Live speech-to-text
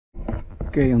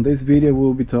Okay, on this video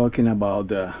we'll be talking about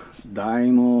the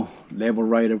DYMO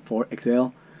LabelWriter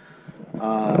 4XL.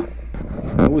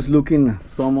 I was looking at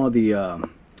some of the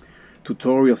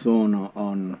tutorials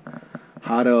on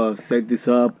how to set this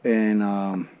up and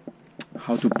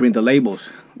how to print the labels,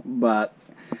 but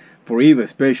for eBay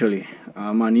especially.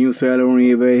 I'm a new seller on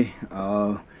eBay,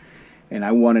 and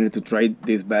I wanted to try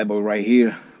this bad boy right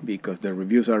here because the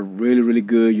reviews are really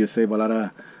good. You save a lot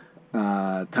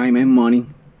of time and money.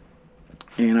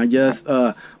 And I just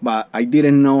but I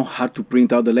didn't know how to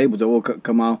print out the labels. They will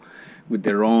come out with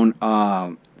their own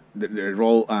wrong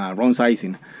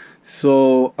sizing.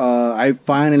 So I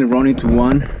finally run into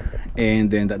one,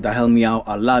 and then that helped me out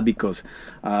a lot because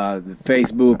the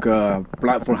Facebook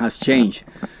platform has changed.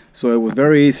 So it was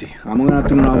very easy. I'm gonna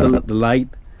turn on the light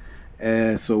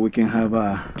so we can have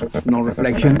no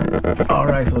reflection. All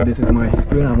right, so this is my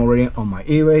screen. I'm already on my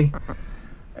eBay,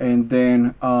 and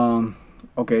then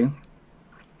okay,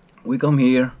 we come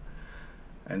here,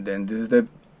 and then this is the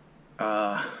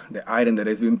item that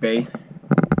has been paid.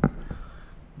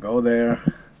 Go there.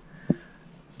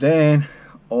 Then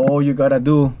all you gotta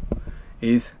do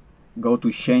is go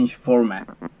to change format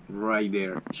right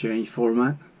there. Change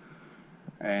format,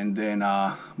 and then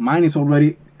mine is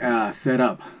already set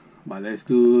up, but let's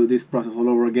do this process all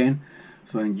over again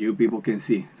so then you people can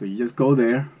see. So you just go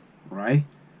there, right?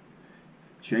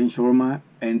 Change format,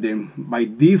 and then by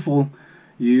default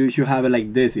you should have it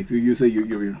like this if you use if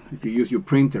you use your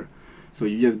printer. So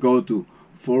you just go to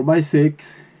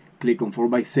 4x6, click on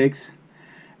 4x6,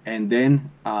 and then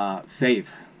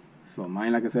save. So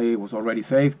mine, like I say, it was already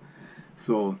saved.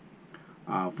 So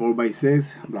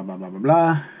 4x6, blah blah blah blah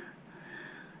blah,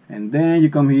 and then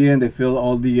you come here and they fill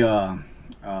all the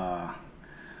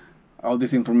all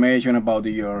this information about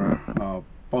your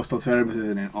postal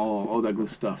services and all that good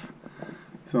stuff.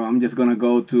 So I'm just gonna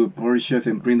go to purchase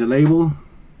and print the label.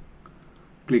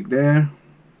 Click there.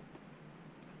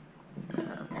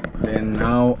 Then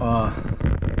now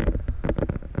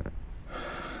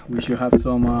we should have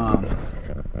some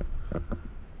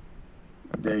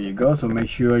there you go. So make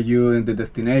sure you in the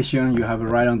destination you have it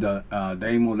right on the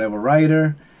DYMO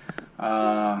LabelWriter.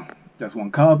 Just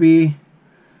one copy.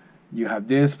 You have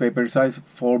this paper size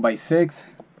 4x6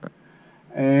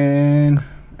 and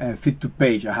fit to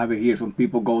page. I have it here. Some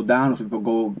people go down, some people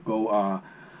go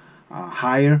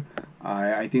higher.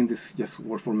 I think this just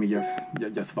works for me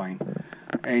just fine.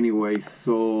 Anyways,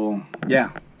 so yeah,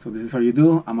 so this is how you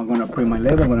do. I'm gonna print my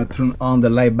label. I'm gonna turn on the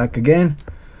light back again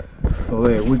so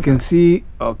that we can see.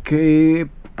 Okay,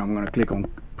 I'm gonna click on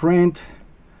print,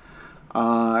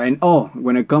 and oh,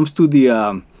 when it comes to the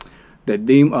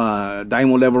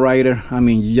DYMO LabelWriter, I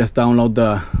mean, you just download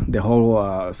the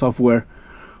whole software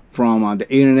from the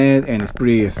internet, and it's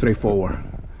pretty straightforward.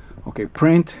 Okay,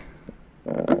 print,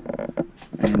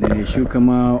 and then it should come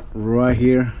out right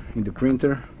here in the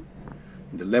printer,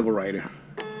 in the LabelWriter.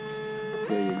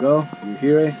 There you go, you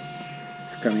hear it,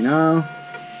 it's coming out,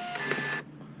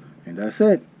 and that's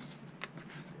it.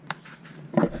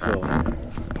 So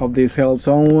hope this helps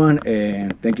someone,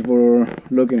 and thank you for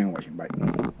looking and watching. Bye.